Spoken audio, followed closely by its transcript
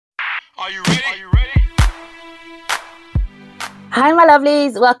Are you ready? Are you ready? Hi my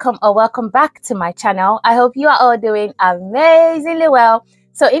lovelies, welcome back to my channel. I hope you are all doing amazingly well.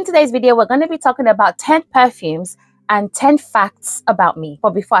 So in today's video, we're going to be talking about 10 perfumes and 10 facts about me.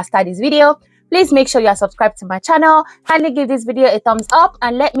 But before I start this video, please make sure you are subscribed to my channel. Kindly give this video a thumbs up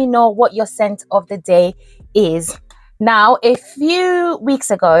and let me know what your scent of the day is. Now, a few weeks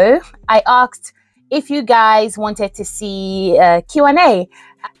ago, I asked if you guys wanted to see Q&A.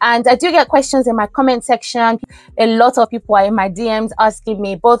 And I do get questions in my comment section. A lot of people are in my DMs asking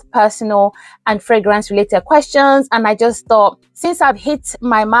me both personal and fragrance related questions. And I just thought, since I've hit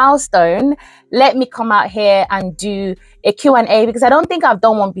my milestone, let me come out here and do a Q&A because I don't think I've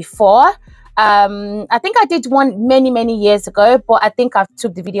done one before. I think I did one many years ago, but I think I've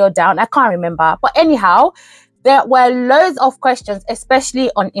took the video down. I can't remember. But anyhow, there were loads of questions, especially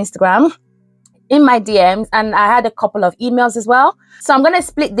on Instagram, in my DMs, and I had a couple of emails as well. So I'm going to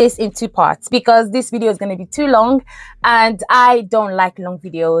split this in two parts because this video is going to be too long and I don't like long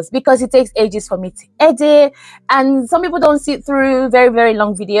videos because it takes ages for me to edit and some people don't sit through very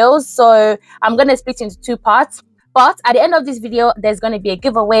long videos. So I'm going to split into two parts. But at the end of this video, there's going to be a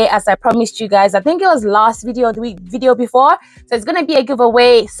giveaway, as I promised you guys. I think it was last video or the video before. So it's going to be a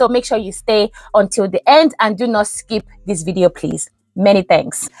giveaway. So make sure you stay until the end and do not skip this video, please. Many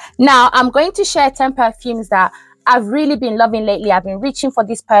thanks. Now, I'm going to share 10 perfumes that I've really been loving lately. I've been reaching for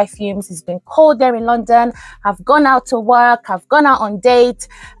these perfumes. It's been cold there in London. I've gone out to work. I've gone out on date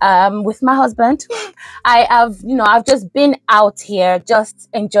with my husband. I've just been out here just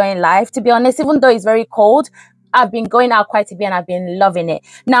enjoying life, to be honest, even though it's very cold. I've been going out quite a bit and I've been loving it.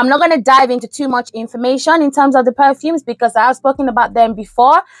 Now, I'm not going to dive into too much information in terms of the perfumes because I've spoken about them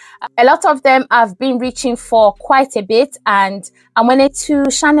before. A lot of them I've been reaching for quite a bit and I wanted to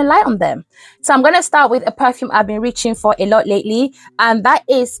shine a light on them. So I'm going to start with a perfume I've been reaching for a lot lately, and that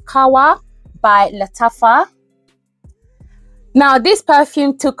is Qahwa by Lataffa. Now, this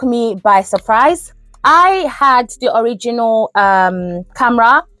perfume took me by surprise. I had the original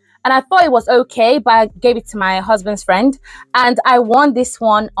Khamrah, and I thought it was okay, but I gave it to my husband's friend and I won this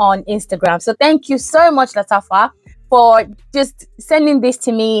one on Instagram. So thank you so much, Lataffa, for just sending this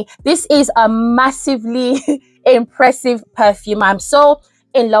to me. This is a massively impressive perfume. I'm so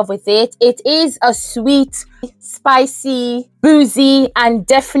in love with it. It is a sweet, spicy, boozy, and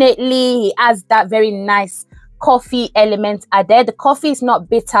definitely has that very nice coffee element added. The coffee is not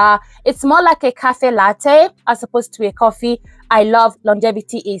bitter. It's more like a cafe latte as opposed to a coffee. I love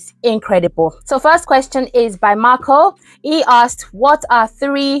longevity is incredible. So first question is by Marco. He asked, what are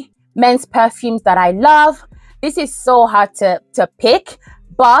 3 men's perfumes that I love? This is so hard to pick,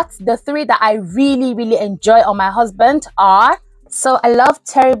 but the 3 that I really enjoy on my husband are, so I love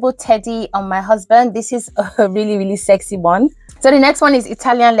Terrible Teddy on my husband. This is a really sexy one. So the next one is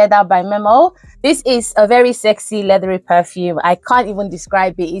Italian Leather by MEMO. This is a very sexy leathery perfume. I can't even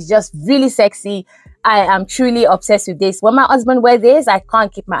describe it. It's just really sexy. I am truly obsessed with this. When my husband wears this, I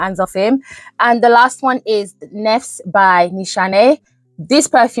can't keep my hands off him. And the last one is Nefs by Nishane. This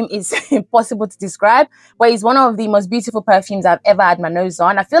perfume is impossible to describe, but it's one of the most beautiful perfumes I've ever had my nose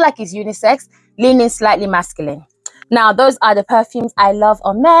on. I feel like it's unisex, leaning slightly masculine. Now, those are the perfumes I love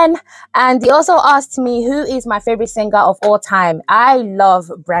on men. And he also asked me who is my favorite singer of all time. I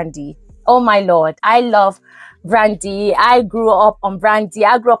love Brandy. Oh my Lord, I love Brandy. I grew up on Brandy.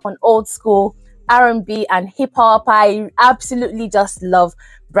 I grew up on old school R&B and hip hop. I absolutely just love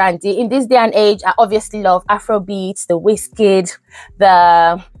Brandy. In this day and age, I obviously love Afrobeats, the Wizkid,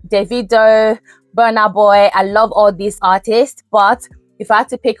 the Davido, Burna Boy. I love all these artists, but if I had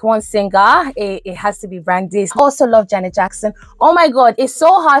to pick one singer, it has to be Brandy. I also love Janet Jackson. Oh my God, it's so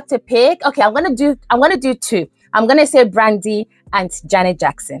hard to pick. Okay, I'm gonna do 2. I'm gonna say Brandy and Janet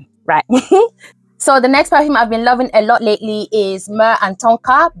Jackson, right? So the next perfume I've been loving a lot lately is Myrrh and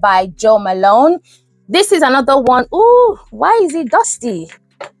Tonka by Jo Malone. This is another one. Ooh, why is it dusty?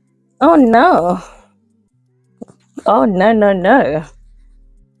 Oh no. Oh no.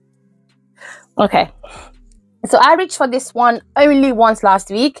 Okay. So I reached for this one only once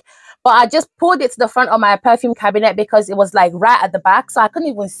last week, but I just pulled it to the front of my perfume cabinet because it was like right at the back, so I couldn't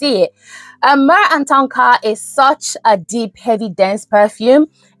even see it. Myrrh and Tonka is such a deep, heavy, dense perfume.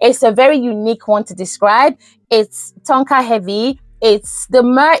 It's a very unique one to describe. It's Tonka heavy. The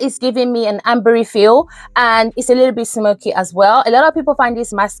Myrrh is giving me an ambery feel and it's a little bit smoky as well. A lot of people find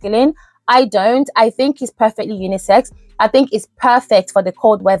this masculine. I don't. I think it's perfectly unisex. I think it's perfect for the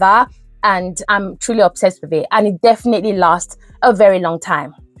cold weather and I'm truly obsessed with it. And it definitely lasts a very long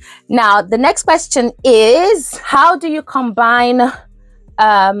time. Now, the next question is, how do you combine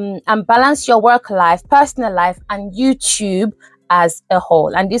and balance your work life, personal life, and YouTube as a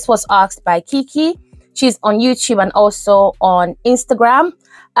whole. And this was asked by Kiki. She's on YouTube and also on Instagram.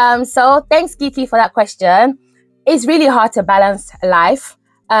 So thanks, Kiki, for that question. It's really hard to balance life.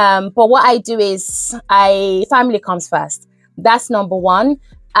 But what I do is family comes first. That's number one.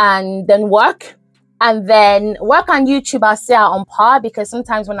 And then work. And then work on YouTube, I'll say are on par, because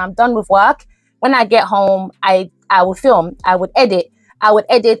sometimes when I'm done with work, when I get home, I will film, I would edit. I would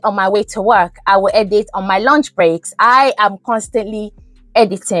edit on my way to work. I would edit on my lunch breaks. I am constantly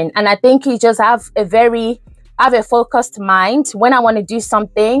editing. And I think you just have a focused mind. When I want to do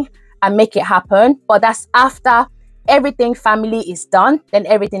something, I make it happen. But that's after everything family is done, then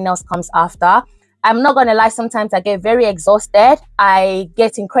everything else comes after. I'm not going to lie, sometimes I get very exhausted. I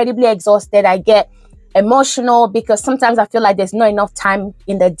get incredibly exhausted. I get emotional because sometimes I feel like there's not enough time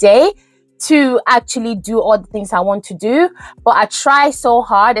in the day to actually do all the things I want to do. But I try so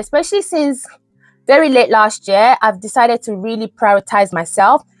hard, especially since very late last year, I've decided to really prioritize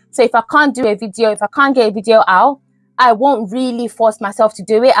myself. So if I can't do a video, if I can't get a video out, I won't really force myself to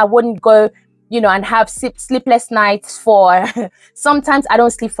do it. I wouldn't go, and have sleepless nights for, sometimes I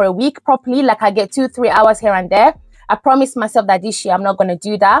don't sleep for a week properly. Like I get 2-3 hours here and there. I promised myself that this year I'm not going to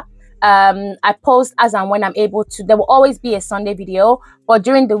do that. I post as and when I'm able to. There will always be a Sunday video, but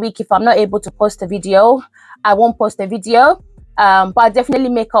during the week, if I'm not able to post a video, I won't post a video. But I definitely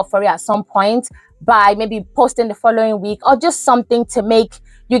make up for it at some point by maybe posting the following week or just something to make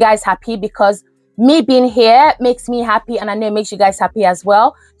you guys happy, because me being here makes me happy and I know it makes you guys happy as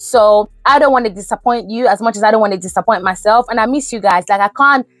well. So I don't want to disappoint you as much as I don't want to disappoint myself, and I miss you guys. Like I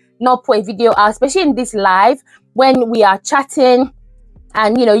can't not put a video out, especially in this live when we are chatting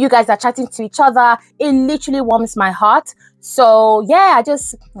and you guys are chatting to each other. It literally warms my heart. So yeah, I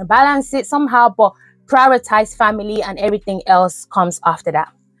just balance it somehow, but prioritize family and everything else comes after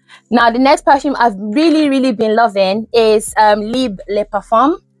that. Now the next perfume I've really been loving is Libre Le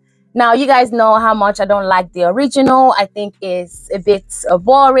Parfum. Now you guys know how much I don't like the original. I think it's a bit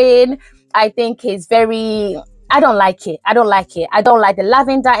boring. I think it's I don't like it. I don't like the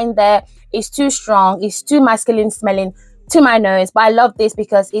lavender in there. It's too strong. It's too masculine smelling to my nose. But I love this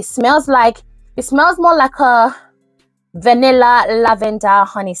because it smells more like a vanilla lavender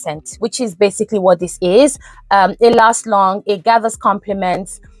honey scent, which is basically what this is. It lasts long. It gathers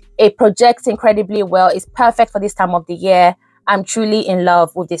compliments. It projects incredibly well. It's perfect for this time of the year. I'm truly in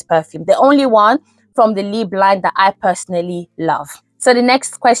love with this perfume. The only one from the Libre line that I personally love. So the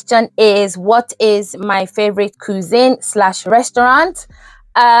next question is, what is my favorite cuisine/restaurant?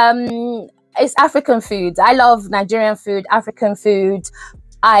 It's African food. I love Nigerian food, African food.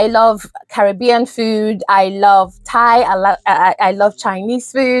 I love Caribbean food. I love Thai. I love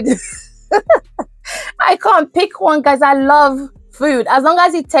Chinese food. I can't pick one, guys. I love food. As long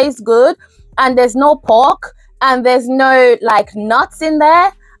as it tastes good and there's no pork and there's no like nuts in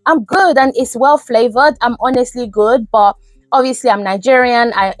there, I'm good and it's well flavored. I'm honestly good. But obviously I'm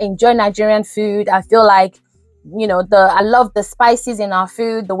Nigerian. I enjoy Nigerian food. I feel like, I love the spices in our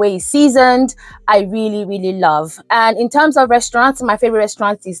food, the way it's seasoned. I really love. And in terms of restaurants, my favorite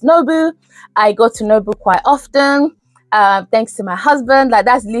restaurant is Nobu. I go to Nobu quite often, thanks to my husband. Like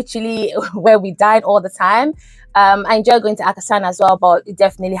that's literally where we dine all the time. I enjoy going to Akasan as well, but it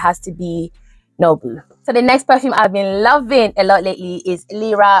definitely has to be Nobu. So the next perfume I've been loving a lot lately is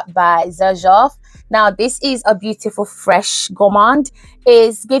Lira by Xerjoff. Now this is a beautiful fresh gourmand.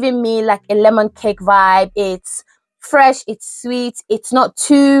 It's giving me like a lemon cake vibe. It's fresh, it's sweet, it's not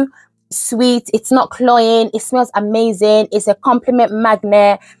too sweet, it's not cloying, it smells amazing. It's a compliment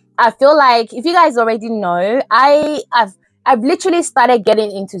magnet. I feel like, if you guys already know, I've literally started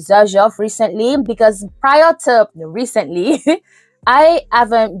getting into Xerjoff recently, because prior to recently I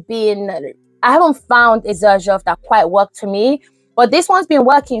haven't found a Xerjoff that quite worked for me, but this one's been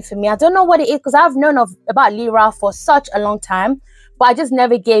working for me. I don't know what it is, because I've known about Lira for such a long time, but I just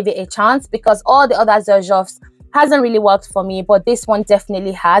never gave it a chance because all the other Xerjoffs hasn't really worked for me, but this one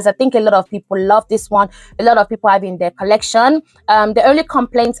definitely has. I think a lot of people love this one. A lot of people have it in their collection. The only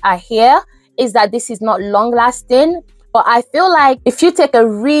complaints I hear is that this is not long lasting, but I feel like if you take a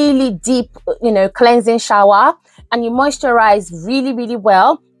really deep, cleansing shower and you moisturize really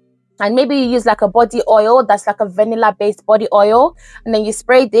well, and maybe you use like a body oil that's like a vanilla based body oil, and then you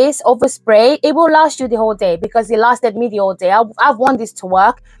spray this, overspray, it will last you the whole day, because it lasted me the whole day. I've worn this to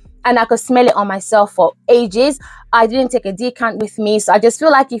work and I could smell it on myself for ages. I didn't take a decant with me, so I just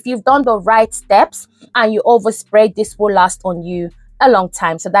feel like if you've done the right steps and you overspray, this will last on you a long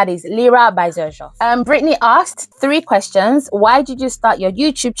time. So that is Lira by Xerjoff. Brittany asked 3 questions. Why did you start your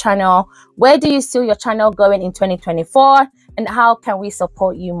YouTube channel? Where do you see your channel going in 2024? And how can we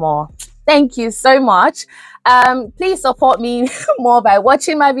support you more? Thank you so much. Please support me more by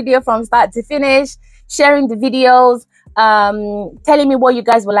watching my video from start to finish, sharing the videos, telling me what you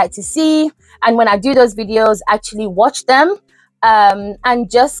guys would like to see. And when I do those videos, actually watch them, and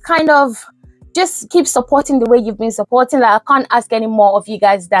just kind of just keep supporting the way you've been supporting. Like, I can't ask any more of you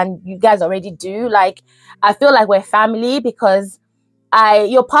guys than you guys already do. Like, I feel like we're family because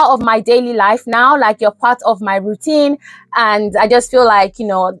you're part of my daily life now. Like, you're part of my routine, and I just feel like, you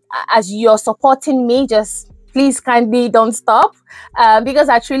know, as you're supporting me, just please kindly don't stop, because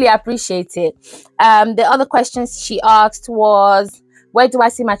I truly appreciate it. The other questions she asked was, where do I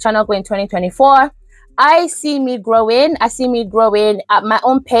see my channel going in 2024? I see me growing. I see me growing at my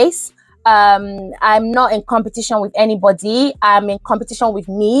own pace. I'm not in competition with anybody. I'm in competition with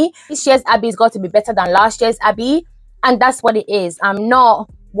me. This year's Abby's got to be better than last year's Abby. And that's what it is. I'm not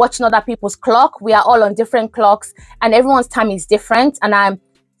watching other people's clock. We are all on different clocks and everyone's time is different. And I'm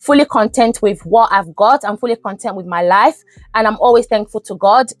fully content with what I've got. I'm fully content with my life. And I'm always thankful to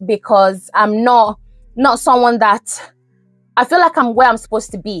God because I'm not someone that, I feel like I'm where I'm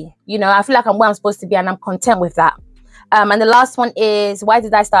supposed to be. You know, I feel like I'm where I'm supposed to be and I'm content with that. And the last one is, why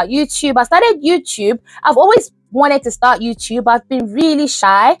did I start YouTube? I started YouTube. I've always wanted to start YouTube. I've been really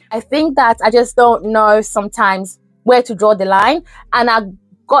shy. I think that I just don't know sometimes where to draw the line, and I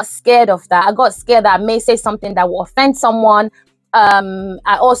got scared of that. I got scared that I may say something that will offend someone.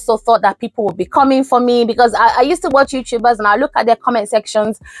 I also thought that people would be coming for me because I used to watch YouTubers and I look at their comment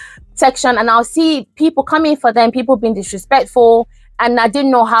section and I'll see people coming for them, people being disrespectful, and I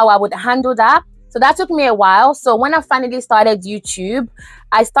didn't know how I would handle that. So that took me a while. So when I finally started YouTube,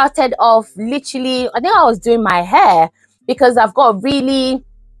 I started off literally, I think I was doing my hair because I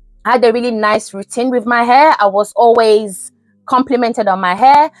had a really nice routine with my hair. I was always complimented on my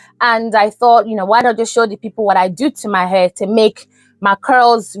hair. And I thought, you know, why don't I just show the people what I do to my hair to make my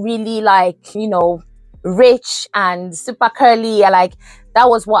curls really, like, you know, rich and super curly. Like, that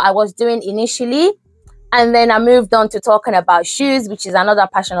was what I was doing initially. And then I moved on to talking about shoes, which is another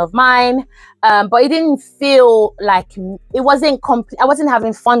passion of mine. But it didn't feel like, I wasn't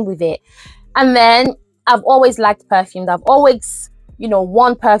having fun with it. And then I've always liked perfumes. I've always, you know,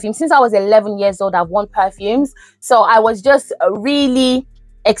 worn perfumes. Since I was 11 years old, I've worn perfumes. So I was just really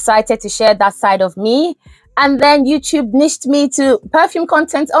excited to share that side of me. And then YouTube niched me to perfume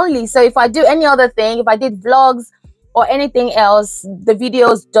content only. So if I do any other thing, if I did vlogs or anything else, the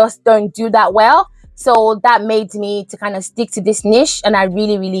videos just don't do that well. So that made me to kind of stick to this niche, and I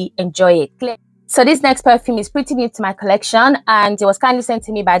really, really enjoy it. So this next perfume is pretty new to my collection, and it was kindly sent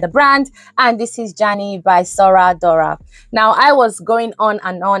to me by the brand, and this is Jany by SORA DORA. Now, I was going on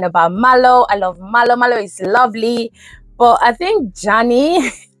and on about Malo. I love Malo. Malo is lovely, but I think Jany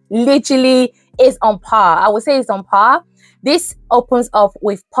literally is on par. I would say it's on par. This opens up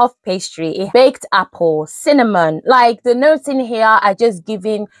with puff pastry, baked apple, cinnamon. Like, the notes in here are just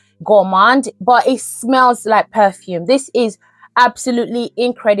giving gourmand, but it smells like perfume. This is absolutely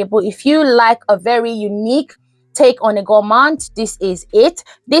incredible. If you like a very unique take on a gourmand, this is it.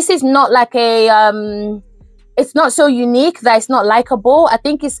 This is not like a it's not so unique that it's not likable. I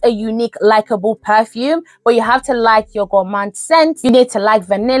think it's a unique, likable perfume, but you have to like your gourmand scent. You need to like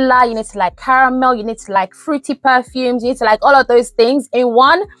vanilla, you need to like caramel, you need to like fruity perfumes, you need to like all of those things in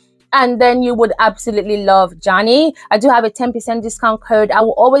one. And then you would absolutely love Jany. I do have a 10% discount code. I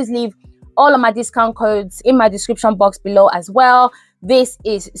will always leave all of my discount codes in my description box below as well. This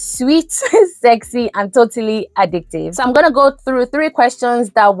is sweet, sexy, and totally addictive. So I'm going to go through 3 questions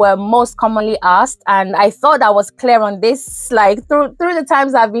that were most commonly asked. And I thought I was clear on this, like through the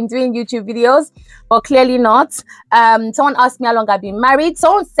times I've been doing YouTube videos, but clearly not. Someone asked me how long I've been married.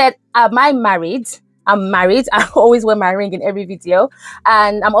 Someone said, am I married? I'm married. I always wear my ring in every video,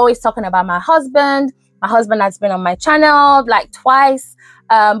 and I'm always talking about my husband. My husband has been on my channel like twice,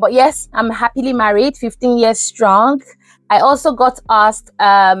 but yes, I'm happily married, 15 years strong. I also got asked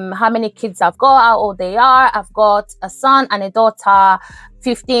how many kids I've got, how old they are. I've got a son and a daughter,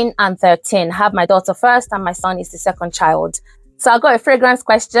 15 and 13. I have my daughter first and my son is the second child. So I got a fragrance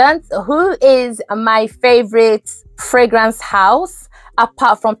question. Who is my favorite fragrance house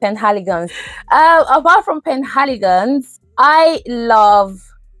apart from Penhaligon? Apart from Penhaligon, I love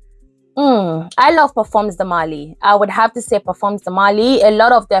Perfumes I've. I would have to say Perfumes I've. A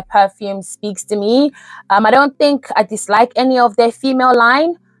lot of their perfume speaks to me. I don't think I dislike any of their female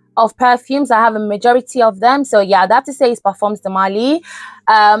line of perfumes. I have a majority of them. So yeah, I'd have to say it's Perfumes I've.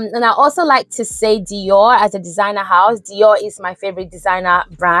 And I also like to say Dior as a designer house. Dior is my favorite designer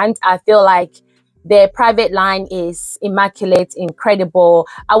brand. I feel like their private line is immaculate, incredible.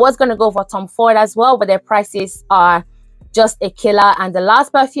 I was going to go for Tom Ford as well, but their prices are just a killer. And the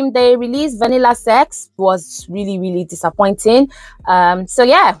last perfume they released, Vanilla Sex, was really, really disappointing. So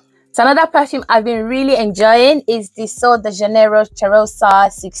yeah. So another perfume I've been really enjoying is the So de Janeiro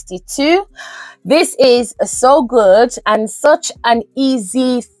Cheroisa 62. This is so good and such an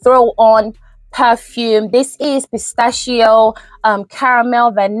easy throw on perfume. This is pistachio,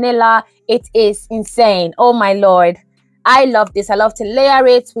 caramel, vanilla. It is insane. Oh my lord. I love this. I love to layer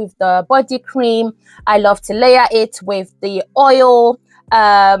it with the body cream. I love to layer it with the oil.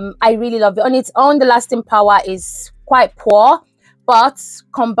 I really love it. On its own, the lasting power is quite poor, but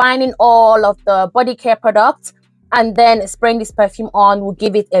combining all of the body care products and then spraying this perfume on will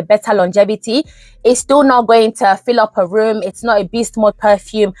give it a better longevity. It's still not going to fill up a room. It's not a beast mode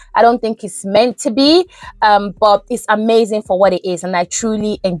perfume. I don't think it's meant to be, but it's amazing for what it is, and I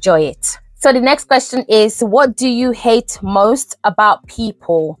truly enjoy it. So the next question is, what do you hate most about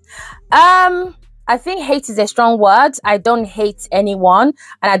people? I think hate is a strong word. I don't hate anyone,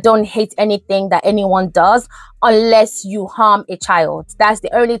 and I don't hate anything that anyone does unless you harm a child. That's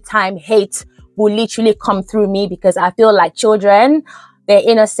the only time hate will literally come through me, because I feel like children, they're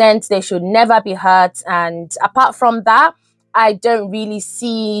innocent, they should never be hurt. And apart from that, I don't really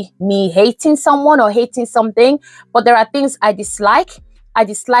see me hating someone or hating something, but there are things I dislike. I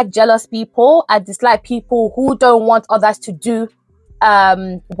dislike jealous people. I dislike people who don't want others to do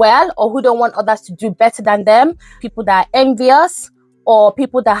well, or who don't want others to do better than them. People that are envious, or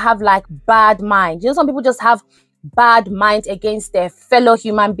people that have like bad minds. You know, some people just have bad minds against their fellow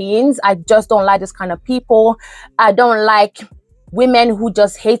human beings. I just don't like this kind of people. I don't like women who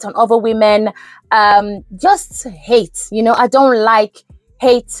just hate on other women. Just hate, you know. I don't like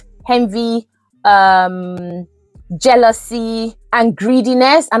hate, envy, jealousy and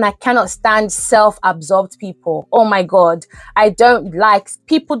greediness, and I cannot stand self-absorbed people. Oh my god, I don't like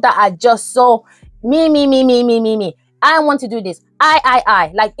people that are just so me. I want to do this.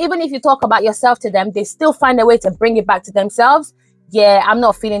 I. Like, even if you talk about yourself to them, they still find a way to bring it back to themselves. Yeah, I'm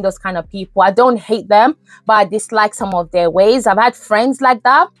not feeling those kind of people. I don't hate them, but I dislike some of their ways. I've had friends like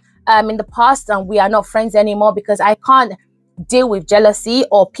that in the past, and we are not friends anymore because I can't deal with jealousy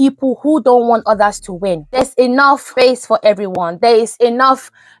or people who don't want others to win. There's enough space for everyone. There is enough,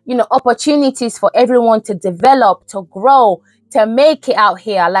 you know, opportunities for everyone to develop, to grow, to make it out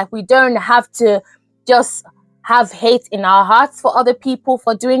here. Like, we don't have to just have hate in our hearts for other people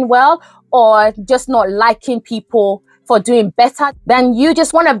for doing well, or just not liking people for doing better. Then you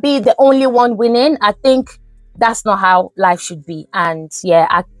just want to be the only one winning. I think that's not how life should be. And yeah,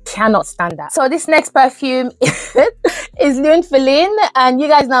 I cannot stand that. So this next perfume is Lune Feline, and you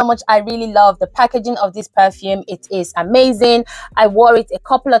guys know how much I really love the packaging of this perfume. It is amazing. I wore it a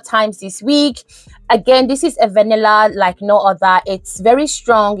couple of times this week. Again, this is a vanilla like no other. It's very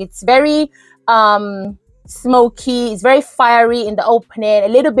strong. It's very smoky. It's very fiery in the opening, a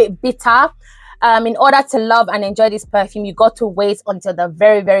little bit bitter. In order to love and enjoy this perfume, you got to wait until the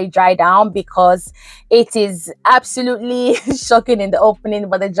very dry down, because it is absolutely shocking in the opening,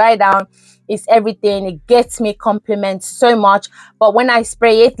 but the dry down is everything. It gets me compliments so much, but when I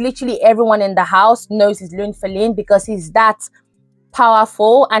spray it, literally everyone in the house knows it's Lune Feline, because it's that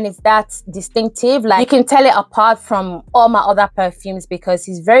powerful and it's that distinctive. Like, you can tell it apart from all my other perfumes, because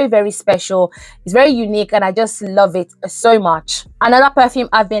it's very special. It's very unique, and I just love it so much. Another perfume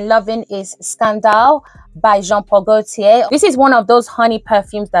I've been loving is Scandale by Jean-Paul Gaultier. This is one of those honey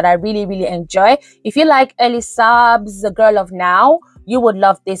perfumes that I really enjoy. If you like Elie Saab's The Girl of Now, you would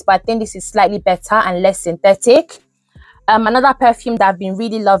love this, but I think this is slightly better and less synthetic. Another perfume that I've been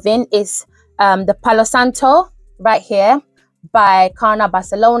really loving is the Palo Santo right here by Carner,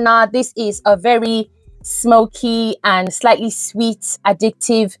 Barcelona. This is a very smoky and slightly sweet,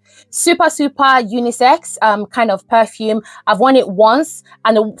 addictive, super unisex kind of perfume. I've worn it once,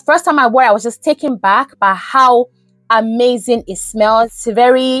 and the first time I wore it, I was just taken back by how amazing it smells. It's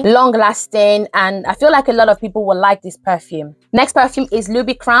very long lasting, and I feel like a lot of people will like this perfume. Next perfume is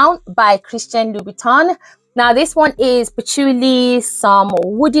LoubiCrown by Christian Louboutin. Now this one is patchouli, some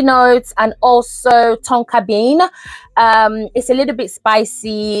woody notes, and also tonka bean. It's a little bit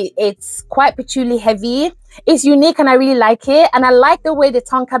spicy. It's quite patchouli heavy. It's unique and I really like it. And I like the way the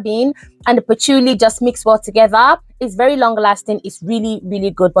tonka bean and the patchouli just mix well together. It's very long lasting. It's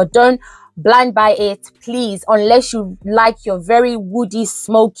really good. But don't blind buy it, please, unless you like your very woody,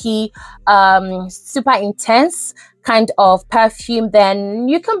 smoky, super intense kind of perfume. Then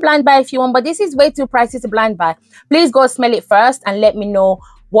you can blind buy if you want, but this is way too pricey to blind buy. Please go smell it first and let me know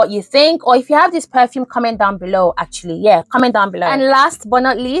what you think, or if you have this perfume, comment down below. Actually, yeah, comment down below. And last but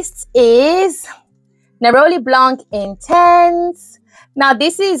not least is Neroli Blanc Intense. Now,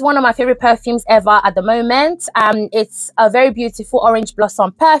 this is one of my favorite perfumes ever at the moment. It's a very beautiful orange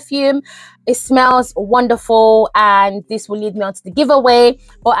blossom perfume. It smells wonderful, and this will lead me on to the giveaway.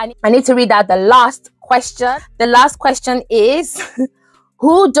 But I need to read out the last question. The last question is,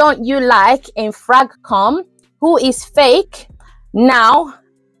 who don't you like in FragCom? Who is fake? Now,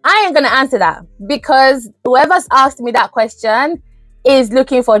 I ain't gonna answer that because whoever's asked me that question is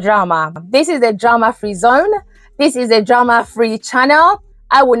looking for drama. This is a drama-free zone. This is a drama-free channel.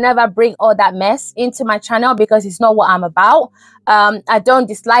 I will never bring all that mess into my channel because it's not what I'm about. I don't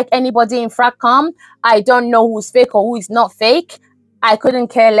dislike anybody in FragCom. I don't know who's fake or who is not fake. I couldn't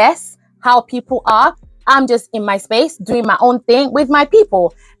care less how people are. I'm just in my space doing my own thing with my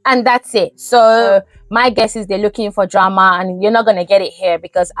people, and that's it. So my guess is they're looking for drama, and you're not going to get it here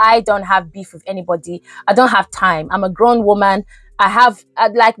because I don't have beef with anybody. I don't have time. I'm a grown woman. I have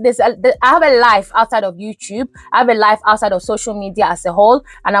like this. I have a life outside of YouTube. I have a life outside of social media as a whole,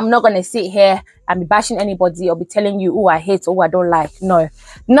 and I'm not gonna sit here and be bashing anybody or be telling you who I hate or who I don't like. No,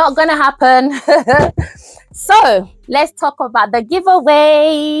 not gonna happen. So let's talk about the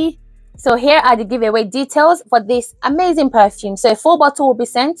giveaway. So here are the giveaway details for this amazing perfume. So a full bottle will be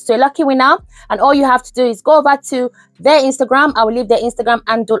sent to a lucky winner, and all you have to do is go over to their Instagram. I will leave their Instagram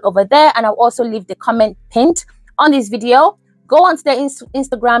handle over there, and I'll also leave the comment pinned on this video. Go onto their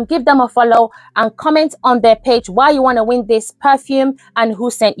Instagram, give them a follow, and comment on their page why you want to win this perfume and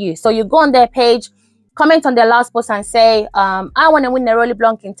who sent you. So you go on their page, comment on their last post and say, I want to win Neroli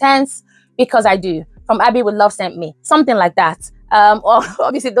Blanc Intense because I do. FromAbiWithLove sent me. Something like that. Or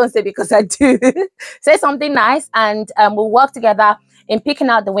obviously don't say because I do. Say something nice, and we'll work together in picking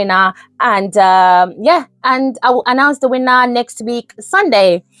out the winner. And yeah, and I will announce the winner next week,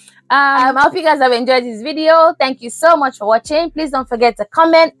 Sunday. I hope you guys have enjoyed this video. Thank you so much for watching. Please don't forget to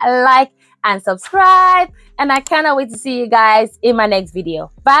comment, like, and subscribe. And I cannot wait to see you guys in my next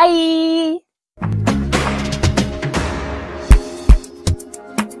video. Bye.